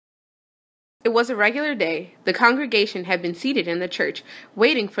It was a regular day. The congregation had been seated in the church,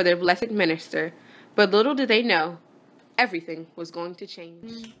 waiting for their blessed minister. But little did they know, everything was going to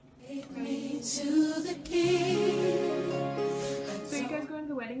change. Take me to the king. So you guys going to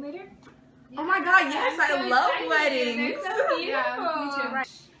the wedding later? Oh my God, yes, I love weddings. They're so beautiful. Yeah, me too. Right.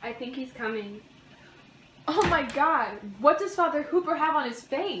 I think he's coming. Oh my God, what does Father Hooper have on his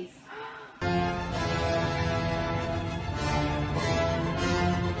face?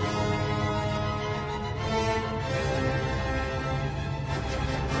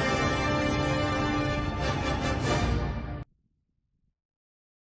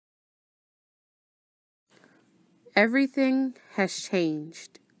 Everything has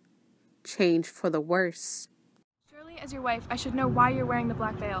changed for the worse. Surely, as your wife, I should know why you're wearing the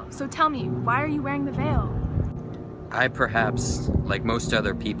black veil. So tell me, why are you wearing the veil? I perhaps, like most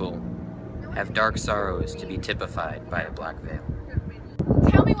other people, have dark sorrows to be typified by a black veil.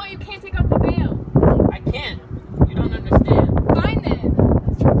 Tell me why you can't take off the veil. I can't. You don't understand. Fine then.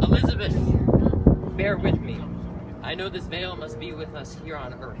 Elizabeth, bear with me. I know this veil must be with us here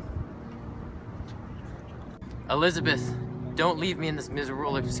on earth. Elizabeth, don't leave me in this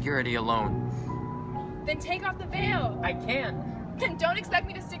miserable obscurity alone. Then take off the veil. I can't. Then don't expect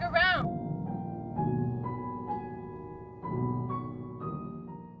me to stick around.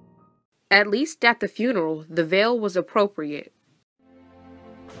 At least at the funeral, the veil was appropriate.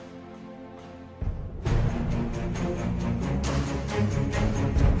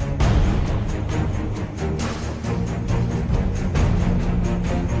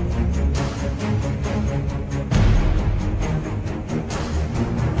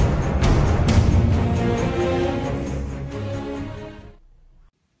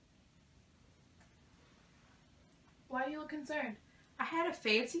 Why do you look concerned? I had a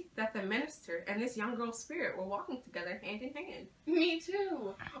fancy that the minister and this young girl's spirit were walking together hand in hand. Me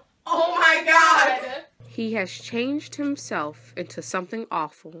too. Oh my God! He has changed himself into something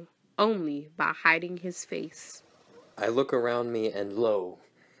awful only by hiding his face. I look around me and lo,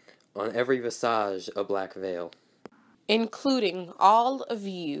 on every visage a black veil. Including all of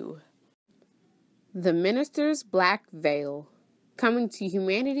you. The minister's black veil, coming to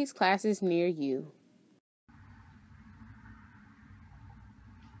humanities classes near you.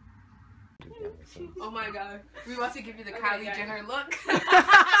 Oh my God, we want to give you the Kylie Jenner look.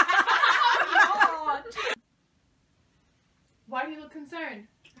 Why do you look concerned?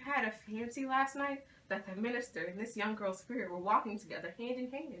 I had a fancy last night that the minister and this young girl's spirit were walking together hand in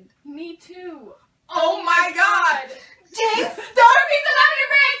hand. Me too. Oh my God! Jinx! Don't repeat the lavender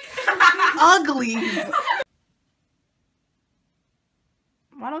break! Ugly.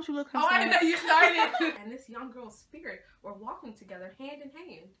 Why don't you look concerned? Oh, I didn't know you started. And this young girl's spirit were walking together hand in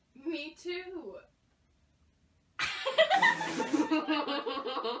hand. Me too.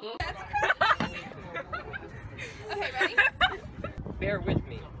 Okay, ready? Bear with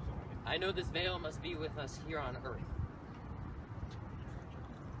me. I know this veil must be with us here on earth.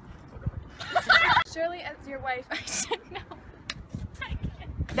 Surely, as your wife, I should know.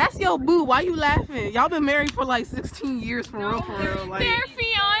 That's your boo. Why you laughing? Y'all been married for like 16 years for real, for real. Like, They're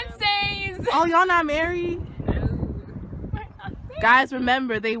fiancés. oh, y'all not married? Guys,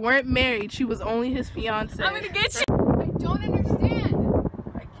 remember, they weren't married. She was only his fiance. I'm gonna get you. I don't understand.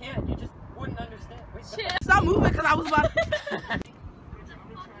 I can't. You just wouldn't understand. Wait, Shit. Stop moving because I was about to...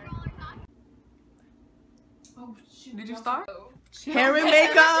 Oh, shoot. Did you start? Hair and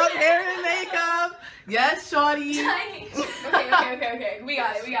makeup, hair and makeup. Yes, shorty. Okay. We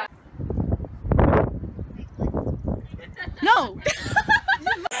got it. No.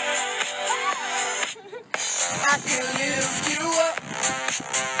 I can lift you up.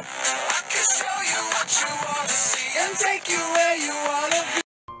 I can show you what you want to see and take you where you want to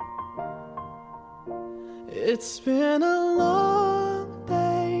be. It's been a long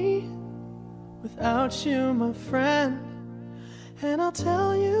day without you, my friend, and I'll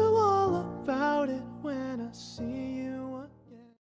tell you all about it when I see you.